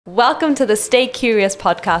Welcome to the Stay Curious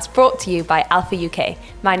podcast brought to you by Alpha UK.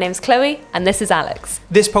 My name's Chloe and this is Alex.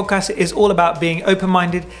 This podcast is all about being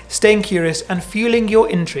open-minded, staying curious and fueling your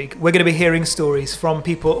intrigue. We're going to be hearing stories from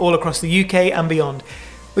people all across the UK and beyond.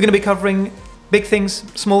 We're going to be covering big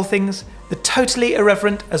things, small things, the totally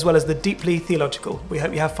irreverent as well as the deeply theological. We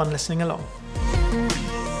hope you have fun listening along.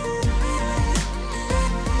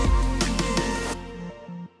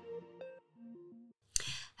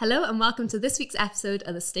 Hello and welcome to this week's episode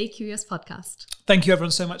of the Stay Curious podcast. Thank you everyone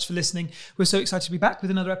so much for listening. We're so excited to be back with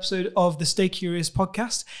another episode of the Stay Curious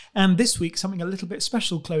podcast. And this week, something a little bit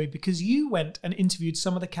special, Chloe, because you went and interviewed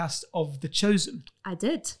some of the cast of The Chosen. I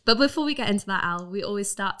did. But before we get into that, Al, we always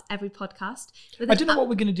start every podcast with I don't know what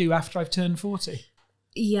we're going to do after I've turned 40.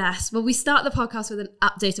 Yes, well, we start the podcast with an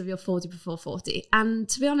update of your 40 before 40. And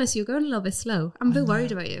to be honest, you're going a little bit slow. I'm a bit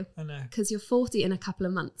worried about you. I know. Because you're 40 in a couple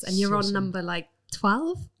of months and you're on soon. Number like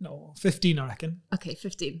 12? No, 15, I reckon. Okay,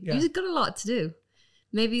 15. Yeah. You've got a lot to do.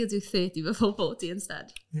 Maybe you'll do 30 before 40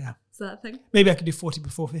 instead. Yeah. Is that a thing? Maybe I could do 40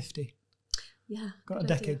 before 50. Yeah. Got a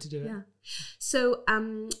decade to do it. Yeah. So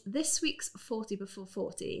this week's 40 before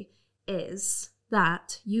 40 is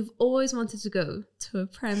that you've always wanted to go to a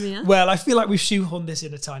premiere. Well, I feel like we've shoehorned this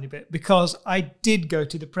in a tiny bit because I did go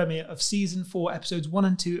to the premiere of season 4, episodes 1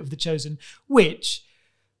 and 2 of The Chosen, which,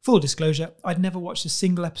 full disclosure, I'd never watched a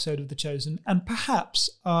single episode of The Chosen, and perhaps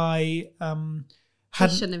I They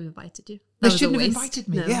shouldn't have invited you. They shouldn't have invited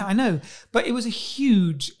me. No. Yeah, I know. But it was a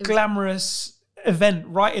huge, glamorous event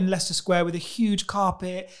right in Leicester Square with a huge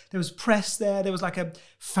carpet. There was press there. There was like a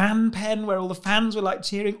fan pen where all the fans were like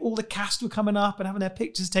cheering. All the cast were coming up and having their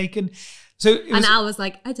pictures taken. So it was, and Al was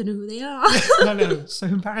like, I don't know who they are. no, so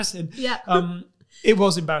embarrassing. Yeah. It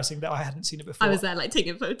was embarrassing that I hadn't seen it before. I was there like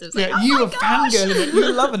taking photos. Yeah, Like, oh you my were gosh. fangirling it. You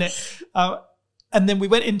were loving it. And then we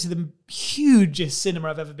went into the hugest cinema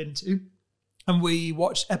I've ever been to. And we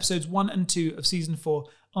watched episodes 1 and 2 of season 4.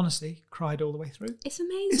 Honestly, cried all the way through. It's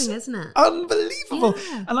amazing, isn't it? Unbelievable.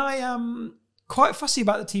 Yeah. And I am quite fussy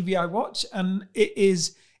about the TV I watch. And it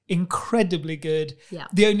is incredibly good. Yeah.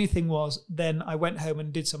 The only thing was then I went home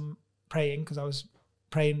and did some praying because I was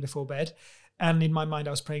praying before bed. And in my mind,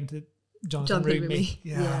 I was praying to Jonathan Rumi.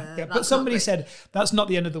 Yeah. But somebody said that's not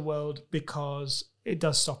the end of the world because it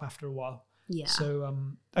does stop after a while. Yeah. So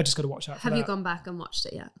I just got to watch out for that. Have you gone back and watched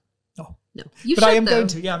it yet? No. You but should, I am though. going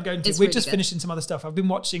to. Yeah, I'm going to. It's We're really just good. finishing some other stuff. I've been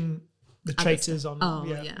watching The Traitors on. Oh,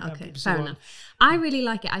 yeah. Okay, BBC fair One. enough. I really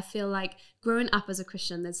like it. I feel like growing up as a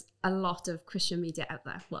Christian, there's a lot of Christian media out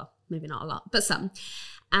there. Well, maybe not a lot, but some.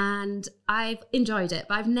 And I've enjoyed it,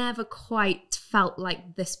 but I've never quite felt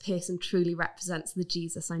like this person truly represents the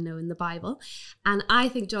Jesus I know in the Bible. And I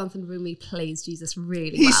think Jonathan Rumi plays Jesus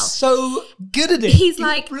really well. He's so good at it. He's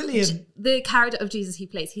like brilliant. The character of Jesus he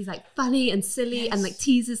plays. He's like funny and silly and like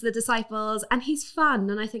teases the disciples, and he's fun.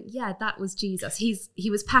 And I think, yeah, that was Jesus. He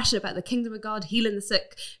was passionate about the kingdom of God, healing the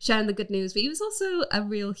sick, sharing the good news, but he was also a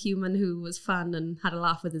real human who was fun and had a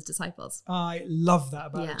laugh with his disciples. I love that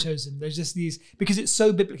about Yeah. The Chosen. There's just these, because it's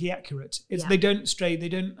so biblically accurate. It's They don't stray. They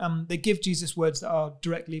don't. They give Jesus words that are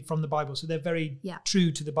directly from the Bible, so they're very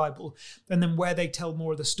true to the Bible. And then where they tell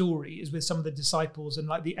more of the story is with some of the disciples and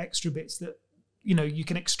like the extra bits that you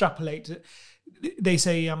can extrapolate. They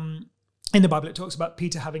say in the Bible it talks about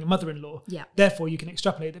Peter having a mother-in-law. Yeah. Therefore, you can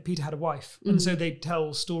extrapolate that Peter had a wife, and so they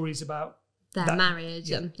tell stories about Their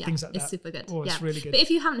marriage and things like that. It's super good. Oh, it's really good. But if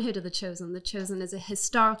you haven't heard of The Chosen is a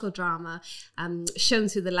historical drama shown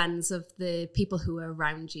through the lens of the people who were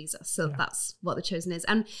around Jesus. So that's what The Chosen is.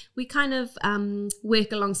 And we kind of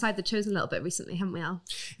work alongside The Chosen a little bit recently, haven't we, Al?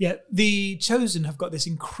 Yeah, The Chosen have got this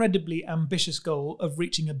incredibly ambitious goal of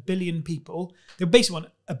reaching 1 billion people. They basically want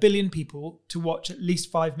 1 billion people to watch at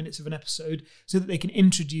least 5 minutes of an episode so that they can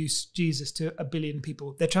introduce Jesus to 1 billion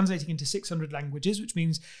people. They're translating into 600 languages, which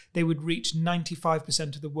means they would reach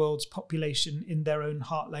 95% of the world's population in their own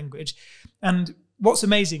heart language. And what's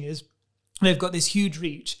amazing is they've got this huge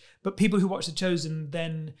reach, but people who watch The Chosen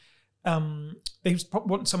then they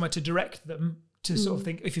want somewhere to direct them to sort of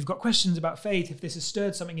think, if you've got questions about faith, if this has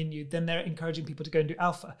stirred something in you, then they're encouraging people to go and do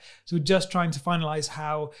Alpha. So we're just trying to finalize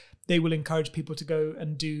how they will encourage people to go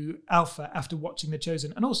and do Alpha after watching The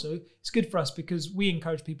Chosen. And also, it's good for us because we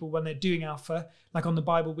encourage people when they're doing Alpha, like on the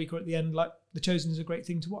Bible week or at the end, like The Chosen is a great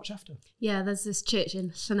thing to watch after. Yeah, there's this church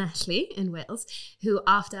in Llanelli in Wales who,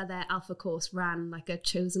 after their Alpha course, ran like a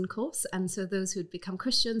Chosen course. And so those who'd become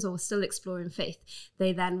Christians or were still exploring faith,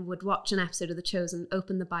 they then would watch an episode of The Chosen,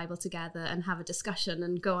 open the Bible together and have a discussion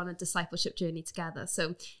and go on a discipleship journey together.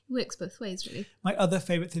 So it works both ways, really. My other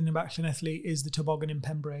favourite thing about Llanelli is the toboggan in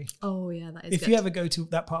Pembrey. Oh, yeah, that is If good. you ever go to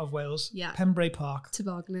that part of Wales, Pembrey Park.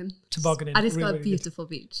 Tobogganing. And it's got a beautiful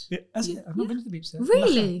beach. Yeah, has it? I've not been to the beach there.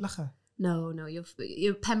 Really? Lacha. No,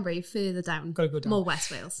 you're Pembrey, further down. Got to go down. More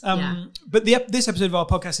West Wales. But this episode of our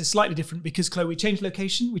podcast is slightly different because, Chloe, we changed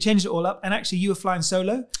location, we changed it all up, and actually you were flying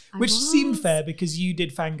solo, which seemed fair because you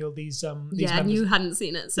did fangirl these yeah, and you hadn't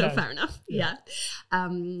seen it, so fair enough. Yeah.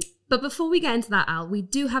 But before we get into that, Al, we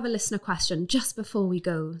do have a listener question just before we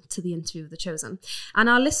go to the interview with The Chosen. And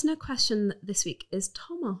our listener question this week is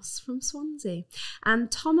Thomas from Swansea. And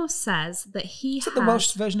Thomas says that he has... Is that the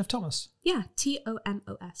Welsh version of Thomas? Yeah,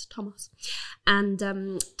 Tomos, Thomas.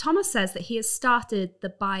 And Thomas says that he has started the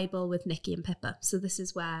Bible with Nikki and Pippa. So this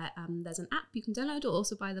is where there's an app you can download or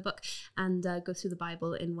also buy the book and go through the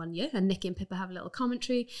Bible in 1 year. And Nikki and Pippa have a little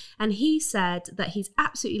commentary. And he said that he's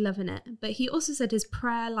absolutely loving it. But he also said his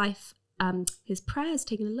prayer life, his prayer's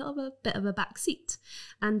taken a little bit of a back seat.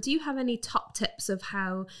 And do you have any top tips of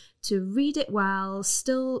how to read it well,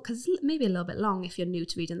 still, because it's maybe a little bit long if you're new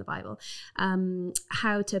to reading the Bible,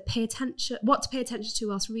 how to pay attention, what to pay attention to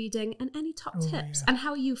whilst reading, and any top tips, and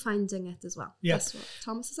how are you finding it as well? Yeah. That's what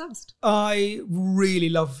Thomas has asked. I really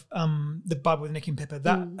love the Bible with Nikki and Pippa.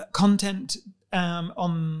 That content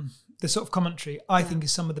on the sort of commentary, I think,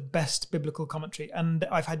 is some of the best biblical commentary. And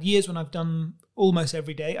I've had years when I've done almost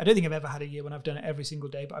every day. I don't think I've ever had a year when I've done it every single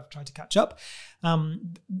day, but I've tried to catch up.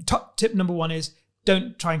 Top tip number one is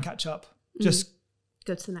don't try and catch up. Just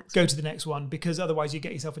go to the next one, because otherwise you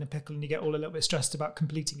get yourself in a pickle and you get all a little bit stressed about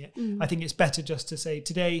completing it. I think it's better just to say,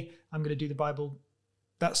 today I'm going to do the Bible.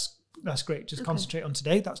 That's great. Just concentrate on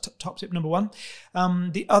today. That's top tip number one.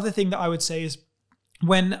 The other thing that I would say is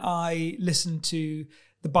when I listen to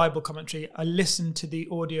the Bible commentary, I listen to the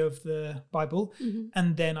audio of the Bible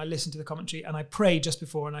and then I listen to the commentary and I pray just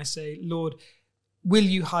before and I say, Lord, will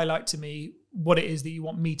you highlight to me what it is that you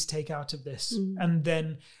want me to take out of this? And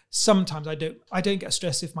then sometimes I don't get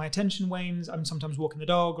stressed if my attention wanes. I'm sometimes walking the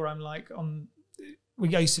dog, or I'm like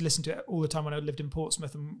I used to listen to it all the time when I lived in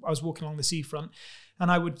Portsmouth and I was walking along the seafront, and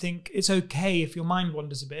I would think it's okay if your mind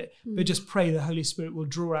wanders a bit, but just pray the Holy Spirit will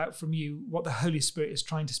draw out from you what the Holy Spirit is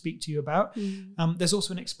trying to speak to you about. There's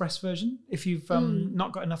also an express version if you've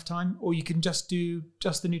not got enough time, or you can just do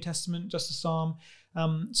just the New Testament, just a Psalm.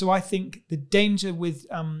 So I think the danger with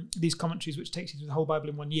these commentaries, which takes you through the whole Bible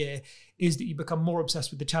in 1 year, is that you become more obsessed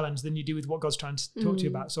with the challenge than you do with what God's trying to talk to you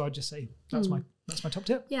about. So I'd just say that's my top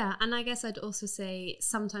tip. Yeah, and I guess I'd also say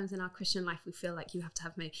sometimes in our Christian life we feel like you have to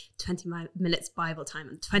have maybe 20 minutes Bible time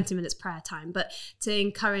and 20 minutes prayer time. But to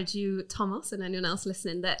encourage you, Thomas, and anyone else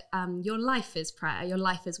listening, that your life is prayer, your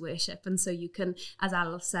life is worship. And so you can, as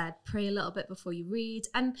Al said, pray a little bit before you read.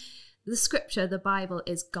 And the scripture, the Bible,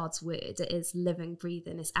 is God's word. It is living,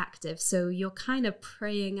 breathing, it's active. So you're kind of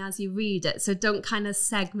praying as you read it. So don't kind of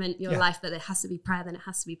segment your life that it has to be prayer, then it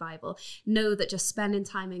has to be Bible. Know that just spending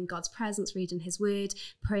time in God's presence, reading his word,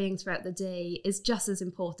 praying throughout the day is just as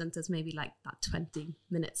important as maybe like that 20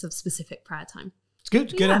 minutes of specific prayer time.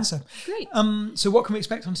 Good answer. Great. So what can we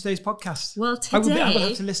expect on today's podcast? Well, today... I will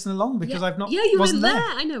have to listen along because I've not... Yeah, you wasn't weren't there.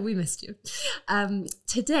 I know, we missed you.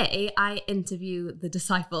 Today, I interview the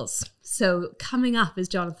disciples. So coming up is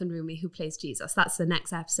Jonathan Rumi, who plays Jesus. That's the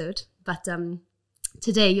next episode. But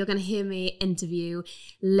today, you're going to hear me interview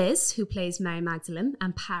Liz, who plays Mary Magdalene,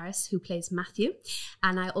 and Paris, who plays Matthew.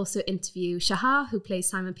 And I also interview Shahar, who plays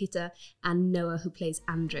Simon Peter, and Noah, who plays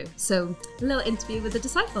Andrew. So a little interview with the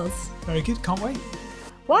disciples. Very good. Can't wait.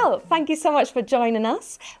 Well, thank you so much for joining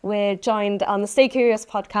us. We're joined on the Stay Curious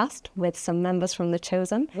podcast with some members from The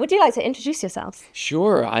Chosen. Would you like to introduce yourselves?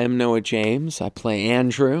 Sure. I am Noah James. I play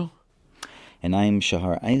Andrew. And I'm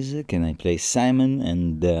Shahar Isaac, and I play Simon.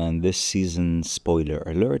 And this season, spoiler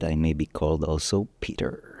alert, I may be called also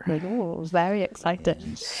Peter. Oh, very excited.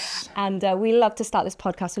 Yes. And we love to start this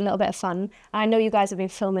podcast with a little bit of fun. I know you guys have been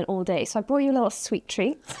filming all day, so I brought you a little sweet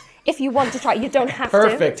treat. If you want to try, you don't have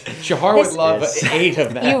Perfect. to. Shahar would love 8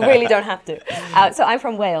 of them. You really don't have to. So I'm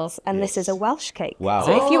from Wales, and this is a Welsh cake. Wow.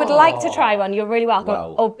 So if you would like to try one, you're really welcome.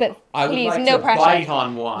 Wow. Oh, but I would please, like no to pressure. bite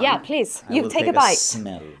on one. Yeah, please. I You will take a bite.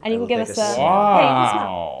 Smell. And you can give us a...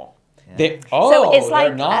 Wow. So it's like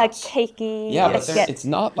they're not. a cakey... Yeah, but it's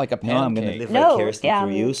not like a pancake. No, I'm going to live vicariously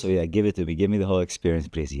through you. So yeah, give it to me. Give me the whole experience,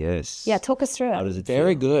 please. Yes. Yeah, talk us through it. How does it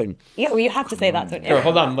Very feel? good. Yeah, well, you have to say that, don't you? Here,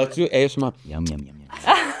 hold on. Let's do ASMR. Yum, yum, yum,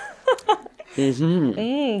 yum.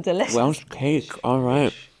 Delicious. Welsh cake. All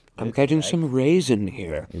right. I'm getting some raisin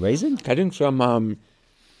here. Raisin? Getting some...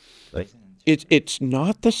 It's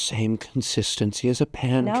not the same consistency as a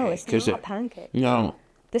pancake. No, it's not a pancake. No.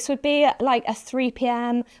 This would be like a 3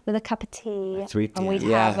 p.m. with a cup of tea, 3 p.m. and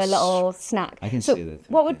we'd have a little snack. I can so see that.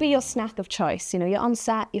 what would be your snack of choice? You know, you're on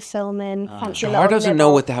set, you're filming, fancy a Shahar little doesn't know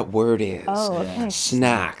nibble. what that word is. Oh, okay.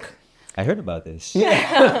 Snack. I heard about this.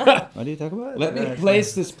 What do you talk about? Let me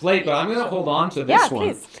place this plate, but I'm going to hold on to this Yeah,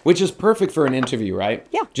 one, please. which is perfect for an interview, right?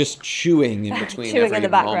 Yeah. Just chewing in between Chewing every in the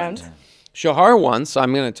background. moment. Shahar once,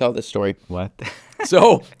 I'm going to tell this story. What?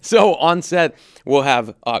 So on set, we'll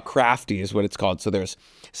have crafty is what it's called. So there's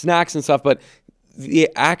snacks and stuff, but the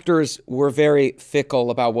actors were very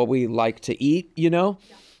fickle about what we like to eat, you know?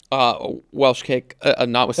 Welsh cake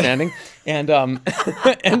notwithstanding. And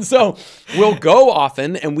and so we'll go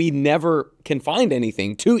often and we never can find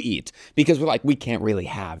anything to eat because we're like, we can't really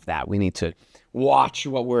have that. We need to watch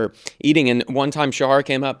what we're eating. And one time Shahar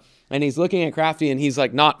came up and he's looking at Crafty and he's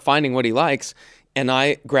like not finding what he likes. And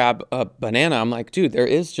I grab a banana. I'm like, dude, there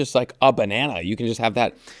is just like a banana. You can just have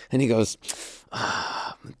that. And he goes,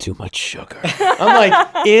 too much sugar. I'm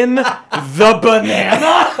like, in the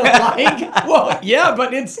banana? Like, well, yeah,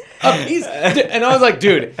 but it's a piece. And I was like,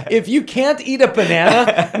 dude, if you can't eat a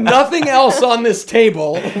banana, nothing else on this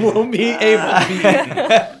table will be able to be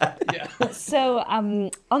eaten. So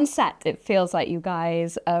on set, it feels like you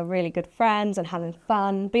guys are really good friends and having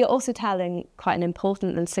fun, but you're also telling quite an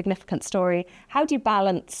important and significant story. How do you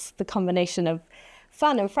balance the combination of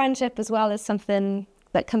fun and friendship as well as something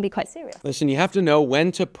that can be quite serious? Listen, you have to know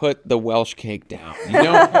when to put the Welsh cake down, you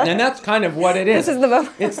know? And that's kind of what it is. This is the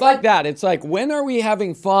moment. It's like that. It's like, when are we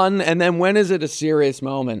having fun? And then when is it a serious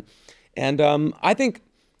moment? And I think,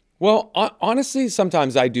 well, honestly,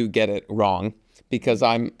 sometimes I do get it wrong because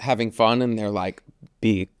I'm having fun and they're like,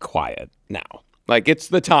 be quiet now. Like, it's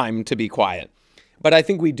the time to be quiet. But I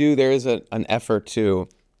think there is an effort to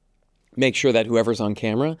make sure that whoever's on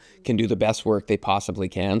camera can do the best work they possibly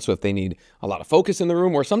can. So if they need a lot of focus in the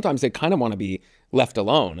room, or sometimes they kind of want to be left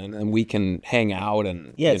alone and we can hang out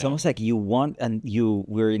and It's almost like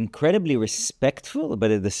we're incredibly respectful,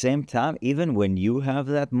 but at the same time, even when you have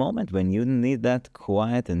that moment, when you need that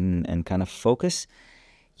quiet and kind of focus,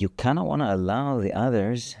 you kind of want to allow the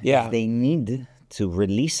others, if they need to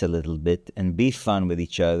release a little bit and be fun with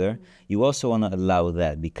each other, you also want to allow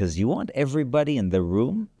that because you want everybody in the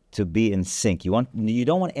room to be in sync. You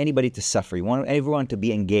don't want anybody to suffer. You want everyone to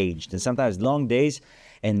be engaged. And sometimes long days,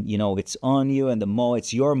 and it's on you, and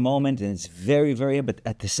it's your moment, and it's very, very. But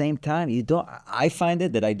at the same time, I find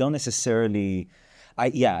it that I don't necessarily.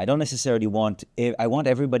 I don't necessarily want. I want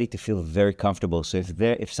everybody to feel very comfortable. So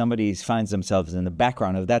if somebody finds themselves in the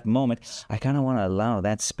background of that moment, I kind of want to allow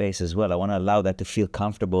that space as well. I want to allow that to feel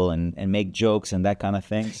comfortable and make jokes and that kind of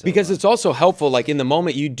thing. So, because it's also helpful, like in the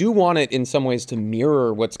moment, you do want it in some ways to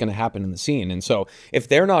mirror what's going to happen in the scene. And so if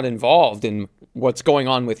they're not involved in what's going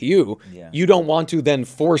on with you, you don't want to then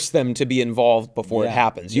force them to be involved before it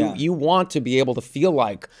happens. You want to be able to feel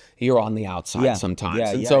like you're on the outside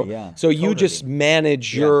sometimes. So you just manage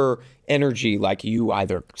your energy, like you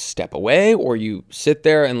either step away or you sit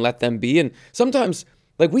there and let them be. And sometimes,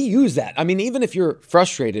 like, we use that. I mean, even if you're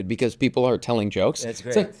frustrated because people are telling jokes, that's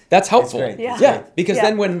great. it's like, that's helpful. That's because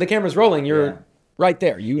then when the camera's rolling, you're right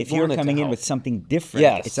there. If you're coming in with something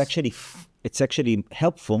different, it's actually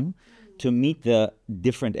helpful to meet the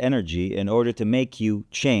different energy in order to make you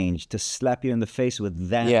change, to slap you in the face with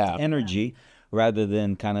that energy, rather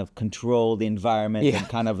than kind of control the environment and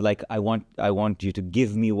kind of like, I want you to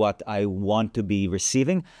give me what I want to be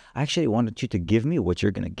receiving. I actually wanted you to give me what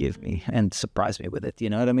you're going to give me and surprise me with it. You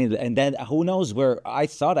know what I mean? And then who knows where I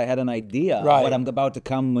thought I had an idea of what I'm about to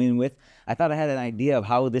come in with. I thought I had an idea of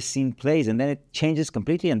how this scene plays, and then it changes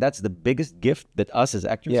completely. And that's the biggest gift that us as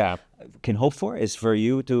actors can hope for, is for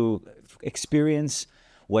you to experience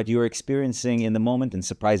what you're experiencing in the moment and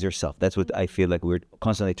surprise yourself. That's what I feel like we're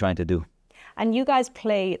constantly trying to do. And you guys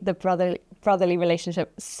play the brotherly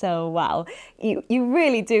relationship so well. You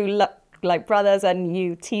really do look like brothers, and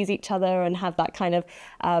you tease each other and have that kind of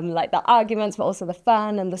like the arguments, but also the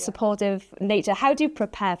fun and the supportive nature. How do you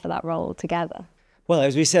prepare for that role together? Well,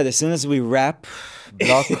 as we said, as soon as we wrap,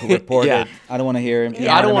 block, report it. I don't want to hear him.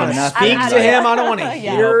 I don't want to speak to him. I don't want to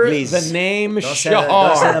hear the name Shahar.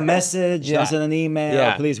 Don't send a message. Don't send an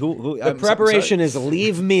email. Please. The preparation is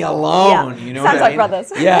leave me alone. You know, sounds like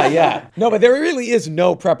brothers. No, but there really is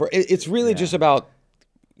no preparation. It's really just about,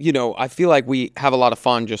 I feel like we have a lot of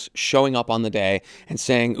fun just showing up on the day and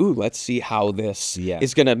saying, ooh, let's see how this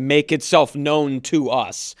is going to make itself known to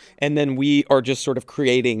us. And then we are just sort of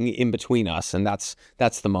creating in between us. And that's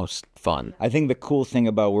the most fun. I think the cool thing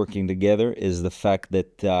about working together is the fact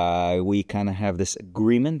that we kind of have this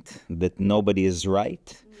agreement that nobody is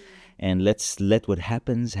right. and let's let what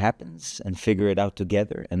happens and figure it out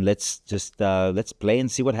together, and let's just let's play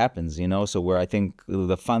and see what happens, you know. So where I think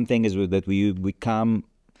the fun thing is that we come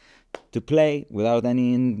to play without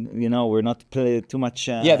any, you know, we're not too much.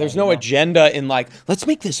 There's no agenda in like, let's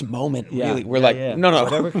make this moment really. We're no.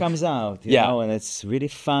 Whatever comes out, you know, and it's really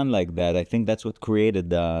fun like that. I think that's what created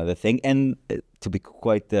the thing. And to be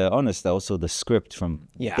quite honest, also the script from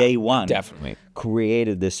day one definitely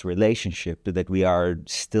created this relationship that we are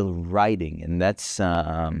still writing, and that's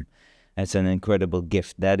an incredible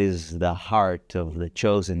gift. That is the heart of The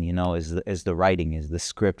Chosen, you know, is the writing, is the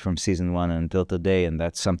script from season 1 until today. And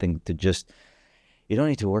that's something to just, you don't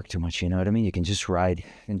need to work too much, you know what I mean? You can just ride,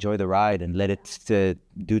 enjoy the ride, and let it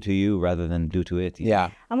do to you rather than do to it.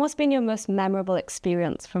 Yeah. And what's been your most memorable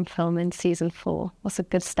experience from filming season 4? What's a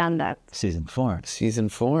good standout? Season 4. Season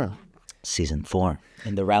 4.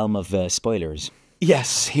 In the realm of spoilers.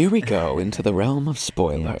 Yes, here we go into the realm of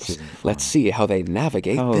spoilers. Let's see how they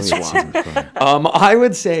navigate this one. I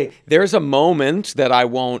would say there's a moment that I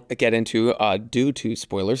won't get into due to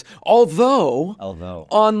spoilers. Although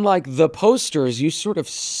on like the posters, you sort of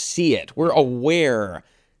see it. We're aware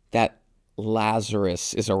that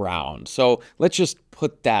Lazarus is around. So let's just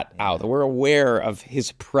put that out. We're aware of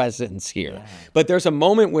his presence here. Yeah. But there's a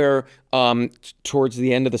moment where towards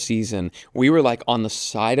the end of the season, we were like on the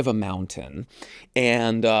side of a mountain,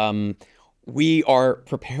 and we are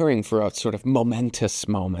preparing for a sort of momentous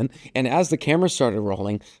moment. And as the camera started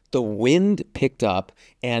rolling, the wind picked up,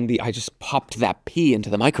 and I just popped that P into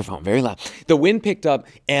the microphone very loud. The wind picked up,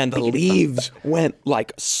 and the leaves went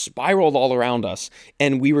like spiraled all around us.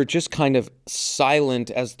 And we were just kind of silent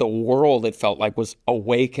as the world, it felt like, was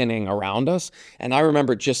awakening around us. And I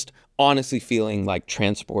remember just honestly feeling like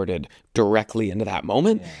transported directly into that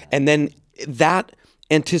moment. Yeah. And then that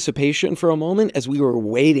anticipation for a moment as we were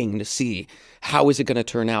waiting to see how is it going to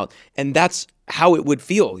turn out. And that's how it would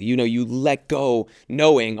feel. You know, you let go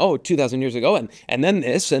knowing, 2,000 years ago, and then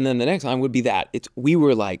this, and then the next time would be that. We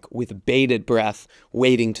were like with bated breath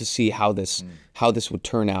waiting to see how this would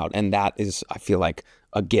turn out. And that is, I feel like,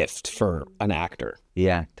 a gift for an actor.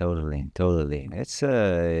 Yeah, totally. It's,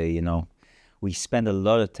 you know, we spent a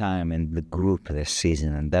lot of time in the group this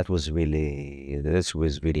season, and this was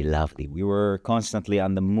really lovely. We were constantly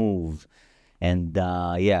on the move, and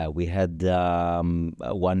we had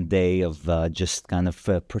one day of just kind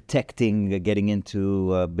of protecting, getting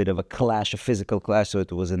into a bit of a physical clash. So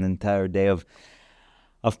it was an entire day of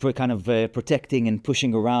protecting and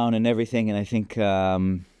pushing around and everything. And I think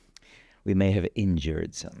we may have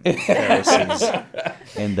injured some Pharisees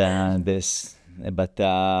in this. But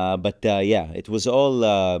it was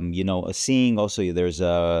all, you know, seeing also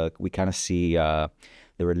we kind of see the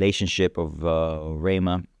relationship of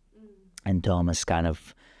Rema and Thomas kind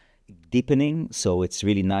of deepening. So it's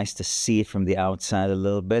really nice to see it from the outside a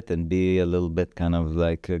little bit and be a little bit kind of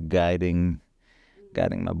like guiding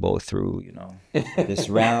my bow through, you know, this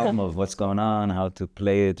realm of what's going on, how to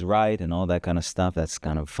play it right and all that kind of stuff. That's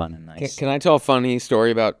kind of fun and nice. Can I tell a funny story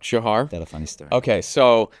about Shahar? Tell a funny story. Okay,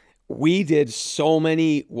 so we did so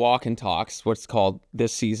many walk and talks, what's called,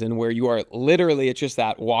 this season, where you are literally, it's just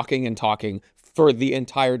that walking and talking for the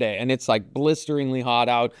entire day. And it's like blisteringly hot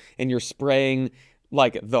out, and you're spraying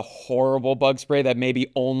like the horrible bug spray that maybe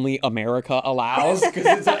only America allows,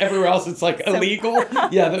 because everywhere else it's like illegal.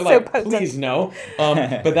 Yeah, they're like, please no.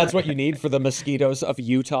 But that's what you need for the mosquitoes of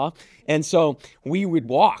Utah. And so we would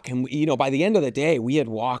walk, and you know, by the end of the day, we had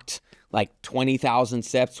walked like 20,000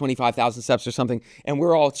 steps, 25,000 steps or something. And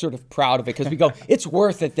we're all sort of proud of it because we go, it's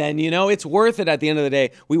worth it then, you know, it's worth it at the end of the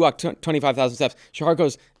day. We walked 25,000 steps. Shahar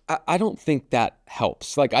goes, I don't think that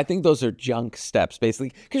helps. Like, I think those are junk steps,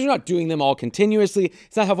 basically, because you're not doing them all continuously.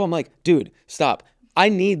 It's not helpful. I'm like, dude, stop. I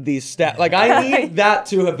need these steps. Like, I need that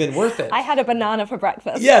to have been worth it. I had a banana for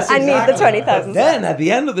breakfast. Yes, exactly. I need the 20,000 steps. Then at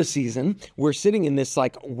the end of the season, we're sitting in this,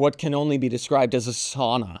 like, what can only be described as a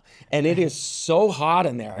sauna. And it is so hot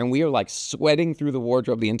in there. And we are, like, sweating through the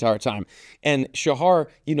wardrobe the entire time. And Shahar,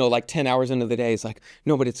 you know, like 10 hours into the day is like,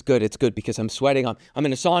 no, but it's good. It's good because I'm sweating. I'm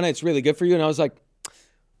in a sauna. It's really good for you. And I was like,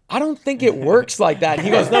 I don't think it works like that. He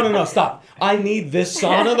goes, no, stop. I need this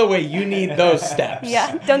sauna the way you need those steps.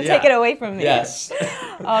 Yeah, don't take it away from me. Yes.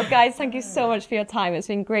 Oh, guys, thank you so much for your time. It's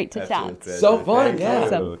been great to chat. So fun, yeah.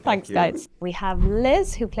 So, thanks, guys. We have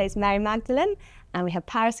Liz, who plays Mary Magdalene, and we have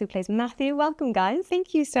Paris, who plays Matthew. Welcome, guys.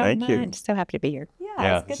 Thank you so much. You. So happy to be here.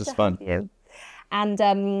 Yeah, it's good this is to fun. have you.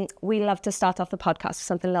 And we love to start off the podcast with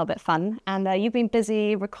something a little bit fun. And you've been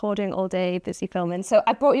busy recording all day, busy filming. So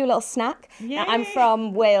I brought you a little snack. Now, I'm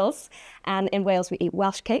from Wales. And in Wales, we eat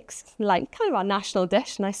Welsh cakes, like kind of our national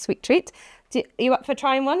dish, nice sweet treat. You up for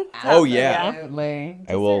trying one? Oh, yeah. Absolutely.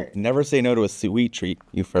 I will never say no to a sweet treat.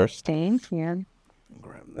 You first. Thank you.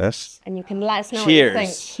 Grab this. And you can let us know Cheers. what you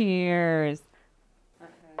think. Cheers.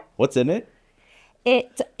 What's in it?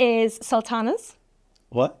 It is sultanas,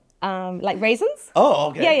 What? like raisins. Oh,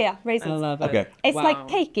 okay. Yeah, raisins. I love it. Okay. It's Wow. like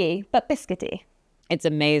cakey, but biscuity. It's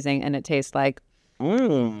amazing, and it tastes like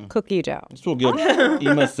cookie dough. This will give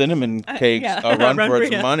Ema cinnamon cakes a run for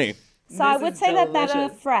its money. So I would say that they're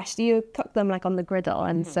fresh. Do you cook them like on the griddle?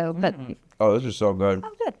 And so, but Oh, this is so good.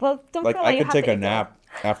 oh, good. Well, don't Like feel like I you could have take to a eat nap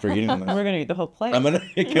after eating them. We're gonna eat the whole plate. I'm gonna.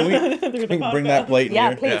 Can we bring that plate in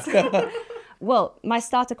Yeah, here? please. Well, my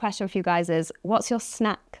starter question for you guys is, what's your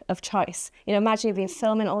snack of choice? You know, imagine you've been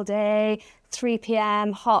filming all day, 3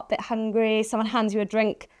 p.m., hot, bit hungry, someone hands you a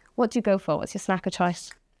drink. What do you go for? What's your snack of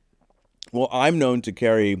choice? Well, I'm known to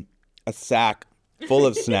carry a sack full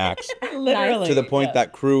of snacks Literally. to the point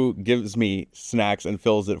that crew gives me snacks and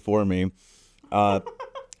fills it for me.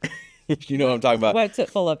 You know what I'm talking about. What's it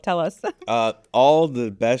full of? Tell us. All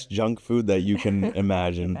the best junk food that you can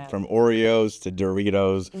imagine, from Oreos to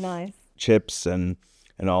Doritos, Nice. chips, and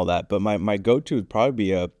all that. But my go-to would probably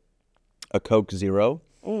be a Coke Zero,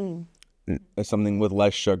 something with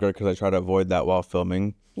less sugar because I try to avoid that while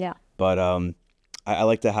filming. Yeah. But I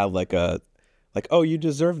like to have like oh, you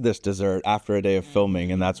deserve this dessert after a day of filming,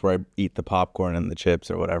 and that's where I eat the popcorn and the chips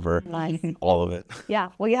or whatever. Nice. All of it. Yeah.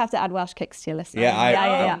 Well, you have to add Welsh kicks to your list. Yeah,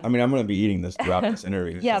 yeah. I mean, I'm going to be eating this throughout this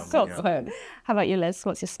interview. Yeah, of so, course. How about you, Liz?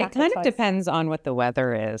 What's your snack It kind of of choice? depends on what the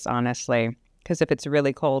weather is, honestly. Because if it's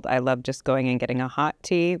really cold, I love just going and getting a hot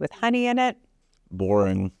tea with honey in it.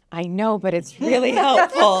 Boring. I know, but it's really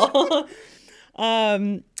helpful.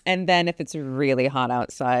 And then if it's really hot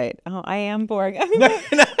outside, oh, I am boring.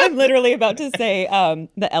 I'm literally about to say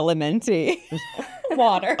the Elementi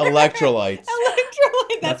water. Electrolytes.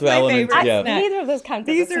 Electrolyte. That's what my Elements- favorite yeah. snack. Neither of those count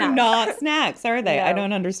as These a are snack. not snacks, are they? I No.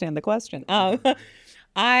 don't understand the question.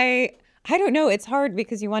 I don't know. It's hard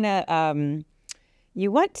because you want to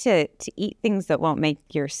eat things that won't make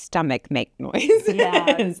your stomach make noise.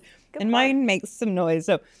 Yeah. And mine makes some noise.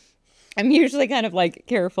 So I'm usually kind of like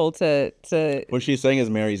careful to What she's saying is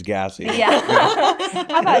Mary's gassy. Yeah.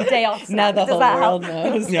 How about a day off now snack? the Does whole that world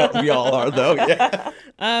help? knows. Yeah, we all are though. Yeah.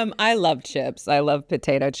 I love chips. I love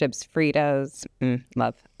potato chips, Fritos.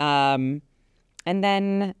 Love. And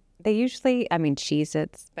then they usually, I mean,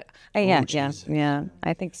 Cheez-Its. But yeah.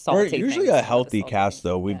 I think We're salty. usually things. a healthy cast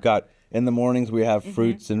though. We've got in the mornings we have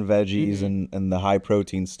fruits and veggies and the high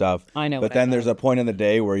protein stuff. I know But what I then there's a point in the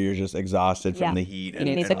day where you're just exhausted from Yeah. the heat. You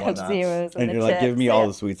need the Coke whatnot. Zeros and And the you're like, give chips. me all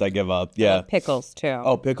the sweets, I give up. Yeah. Pickles too.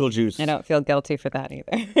 Oh, pickle juice. I don't feel guilty for that either.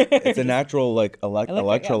 It's a natural like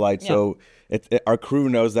electrolyte. yeah. So our crew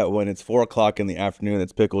knows that when it's 4:00 in the afternoon,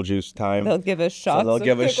 it's pickle juice time. They'll give us So shots. they'll of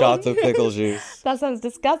give us pickles. shots of pickle juice. That sounds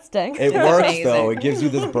disgusting. It works amazing. though. It gives you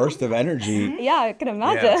this burst of energy. Yeah, I can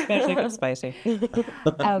imagine. Especially if it's spicy.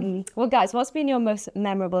 Well, guys, what's been your most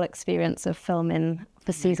memorable experience of filming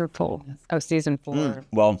for season 4? Oh, season 4.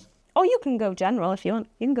 Well, Oh, you can go general if you want.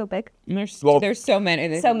 You can go big. There's so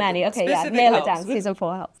many. So many. Okay, yeah. Specific Nail it helps. down. Season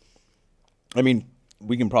 4 helps. I mean,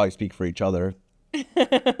 we can probably speak for each other.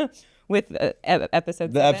 With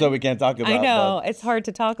episode The 7. episode we can't talk about. I know. but It's hard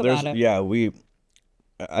to talk there's about it. yeah,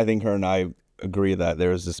 I think her and I agree that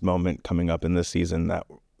there's this moment coming up in this season that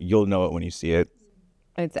you'll know it when you see it.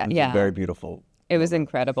 It's It's very beautiful. It was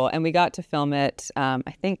incredible. And we got to film it,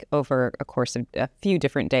 I think, over a course of a few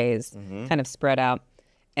different days, kind of spread out.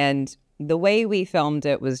 And the way we filmed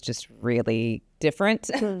it was just really different.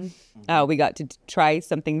 We got to try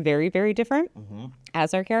something very, very different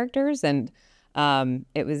as our characters. And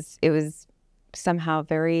it was somehow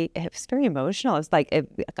very emotional. It was like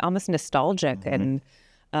almost nostalgic and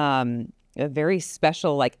a very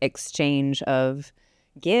special like exchange of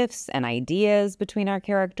gifts and ideas between our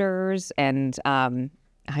characters. And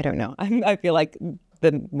I don't know. I feel like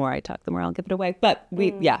the more I talk, the more I'll give it away. But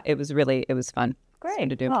it was fun. Great. Fun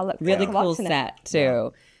to do. Well, look Really forward to cool watching it. set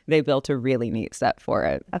too. They built a really neat set for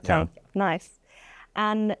it. Okay, nice.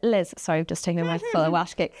 And Liz, sorry, I've just taken my full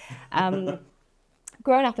Welsh kick.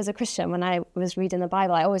 Growing up as a Christian, when I was reading the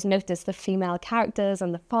Bible, I always noticed the female characters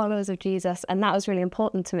and the followers of Jesus, and that was really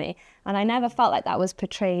important to me. And I never felt like that was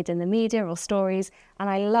portrayed in the media or stories. And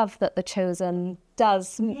I love that The Chosen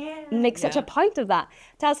does make such a point of that.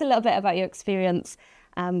 Tell us a little bit about your experience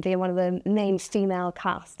being one of the main female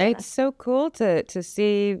cast. It's so cool to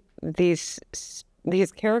see these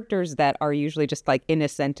characters that are usually just like in a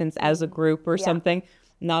sentence as a group or something.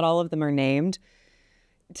 Not all of them are named.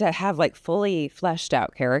 To have like fully fleshed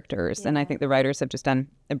out characters. And I think the writers have just done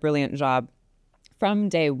a brilliant job from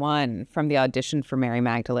day one, from the audition for Mary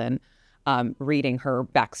Magdalene, reading her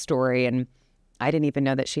backstory and I didn't even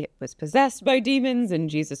know that she was possessed by demons and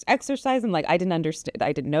Jesus exorcised them. Like, I didn't understand.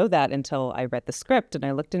 I didn't know that until I read the script and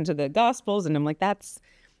I looked into the Gospels, and I'm like, that's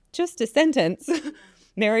just a sentence.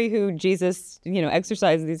 Mary, who Jesus,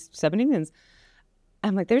 exorcised these 7 demons.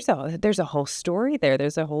 I'm like, there's a whole story there.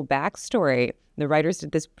 There's a whole backstory. The writers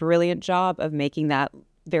did this brilliant job of making that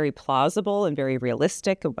very plausible and very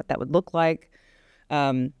realistic of what that would look like,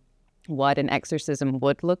 what an exorcism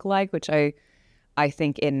would look like, which I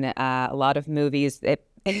think in a lot of movies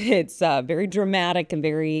it's very dramatic and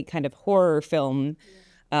very kind of horror film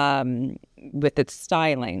with its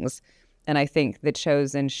stylings. And I think The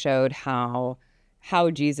Chosen showed how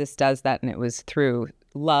Jesus does that, and it was through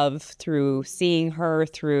love, through seeing her,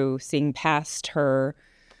 through seeing past her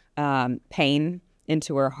pain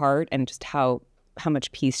into her heart, and just how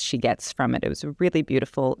much peace she gets from it. It was a really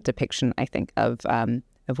beautiful depiction, I think, of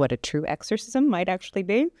what a true exorcism might actually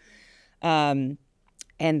be. And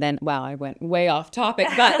then, wow, I went way off topic,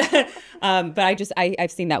 but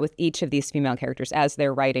I've seen that with each of these female characters as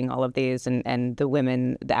they're writing all of these, and the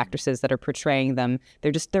women, the actresses that are portraying them,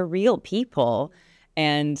 they're real people.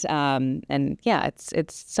 And yeah,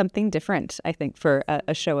 it's something different, I think, for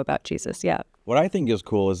a show about Jesus. Yeah. What I think is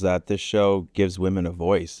cool is that this show gives women a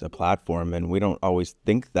voice, a platform, and we don't always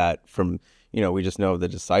think that from, we just know the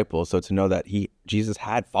disciples. So to know that Jesus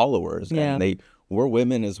had followers, and they were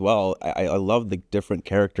women as well. I love the different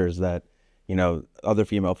characters that, other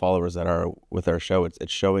female followers that are with our show.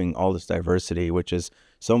 It's showing all this diversity, which is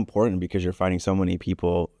so important because you're finding so many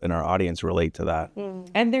people in our audience relate to that.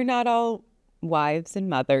 And they're not all wives and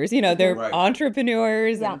mothers, they're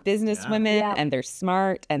entrepreneurs and business women, and they're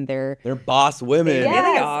smart, and they're boss women. Yes, yeah,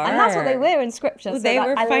 they are. And that's what they were in scripture. Well, so they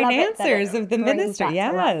were I financiers of the ministry.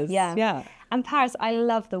 Yes. Yeah. And Paris, I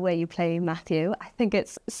love the way you play Matthew. I think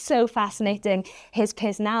it's so fascinating, his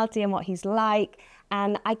personality and what he's like.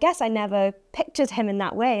 And I guess I never pictured him in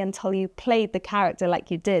that way until you played the character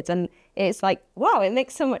like you did. And it's like, wow, it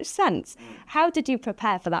makes so much sense. How did you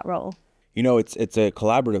prepare for that role? It's a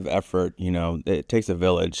collaborative effort. It takes a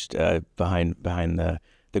village behind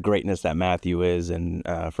the greatness that Matthew is. And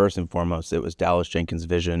first and foremost, it was Dallas Jenkins'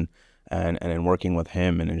 vision, and in working with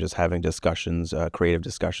him and in just having discussions, creative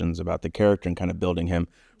discussions about the character and kind of building him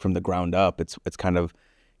from the ground up. It's kind of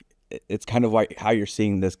like how you're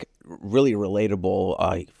seeing this really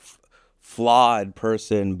relatable, flawed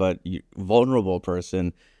person, but vulnerable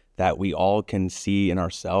person that we all can see in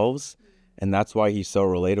ourselves. And that's why he's so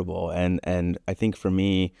relatable. And I think for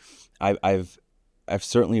me, I've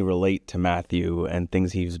certainly relate to Matthew and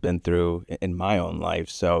things he's been through in my own life.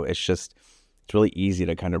 So it's really easy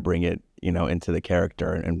to kind of bring it, into the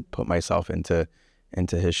character and put myself into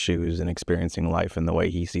his shoes and experiencing life and the way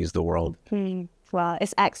he sees the world. Well,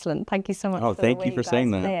 it's excellent. Thank you so much. Oh, thank you for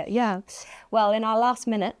saying that. Yeah. Well, in our last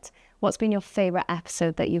minute, what's been your favorite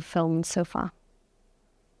episode that you've filmed so far?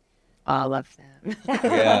 I love them.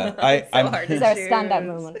 Yeah, Is there a standout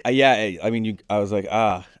moment? I was like,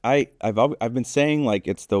 I've been saying like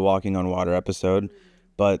it's the Walking on Water episode,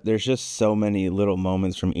 but there's just so many little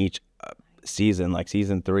moments from each season, like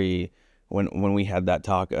season 3, when we had that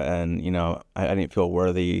talk, and I didn't feel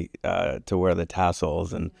worthy to wear the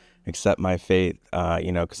tassels and accept my faith,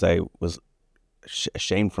 because I was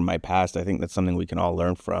ashamed from my past. I think that's something we can all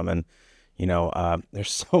learn from, and there's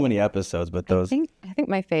so many episodes, but those. I think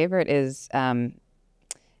my favorite is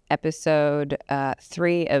episode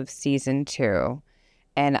 3 of season 2,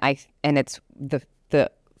 and it's the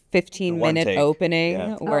 15-minute opening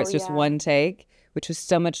where it's just one take, which was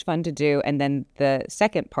so much fun to do. And then the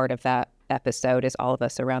second part of that episode is all of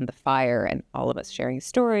us around the fire and all of us sharing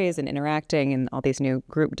stories and interacting and all these new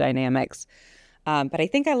group dynamics. But I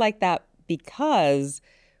think I like that because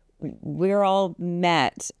we're all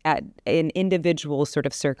met in individual sort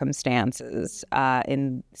of circumstances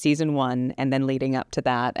in season 1 and then leading up to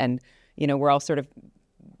that. And, we're all sort of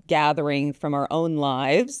gathering from our own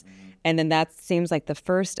lives. And then that seems like the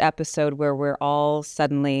first episode where we're all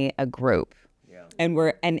suddenly a group. And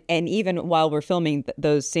and even while we're filming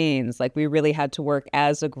those scenes, like we really had to work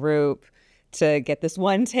as a group to get this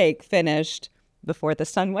one take finished before the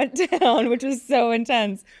sun went down, which was so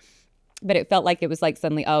intense. But it felt like it was like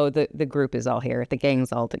suddenly, the group is all here. The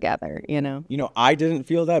gang's all together, I didn't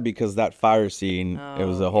feel that because that fire scene, it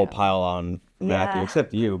was a whole pile on Matthew,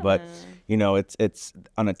 except you. But, it's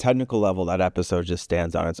on a technical level, that episode just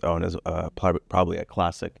stands on its own as probably a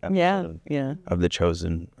classic episode of The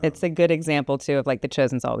Chosen. It's a good example, too, of like The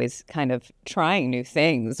Chosen's always kind of trying new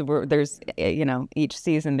things. There's, each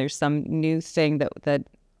season there's some new thing that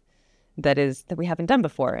we haven't done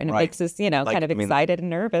before, and it makes us kind of excited and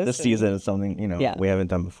nervous. This season is something we haven't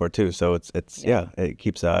done before too, so it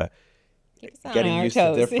keeps getting used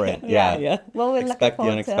to different. Yeah. Well, we're Expect the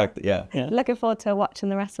looking unexpected. looking forward to watching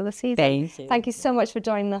the rest of the season. Thank you. Thank you so much for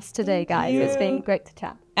joining us today, guys. It's been great to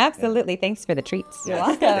chat. Absolutely. Thanks for the treats. You're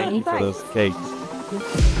welcome. Thank you for Thanks. those cakes.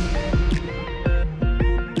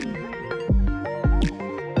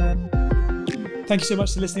 Thank you so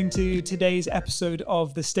much for listening to today's episode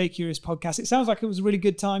of the Stay Curious podcast. It sounds like it was a really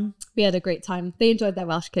good time. We had a great time. They enjoyed their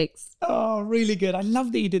Welsh cakes. Oh, really good. I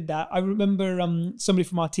love that you did that. I remember somebody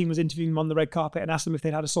from our team was interviewing them on the red carpet and asked them if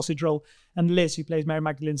they'd had a sausage roll. And Liz, who plays Mary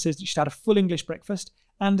Magdalene, says that she'd had a full English breakfast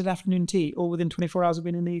and an afternoon tea, all within 24 hours of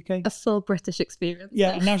being in the UK. A full British experience.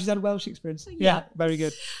 Yeah, and now she's had a Welsh experience. Yeah, very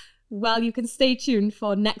good. Well, you can stay tuned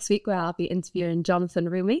for next week where I'll be interviewing Jonathan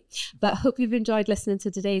Rumi. But hope you've enjoyed listening to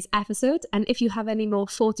today's episode. And if you have any more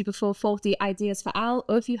 40 before 40 ideas for Al,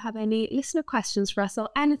 or if you have any listener questions for us or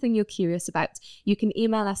anything you're curious about, you can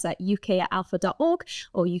email us at uk@alpha.org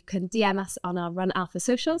or you can DM us on our Run Alpha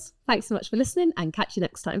socials. Thanks so much for listening and catch you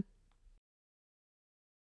next time.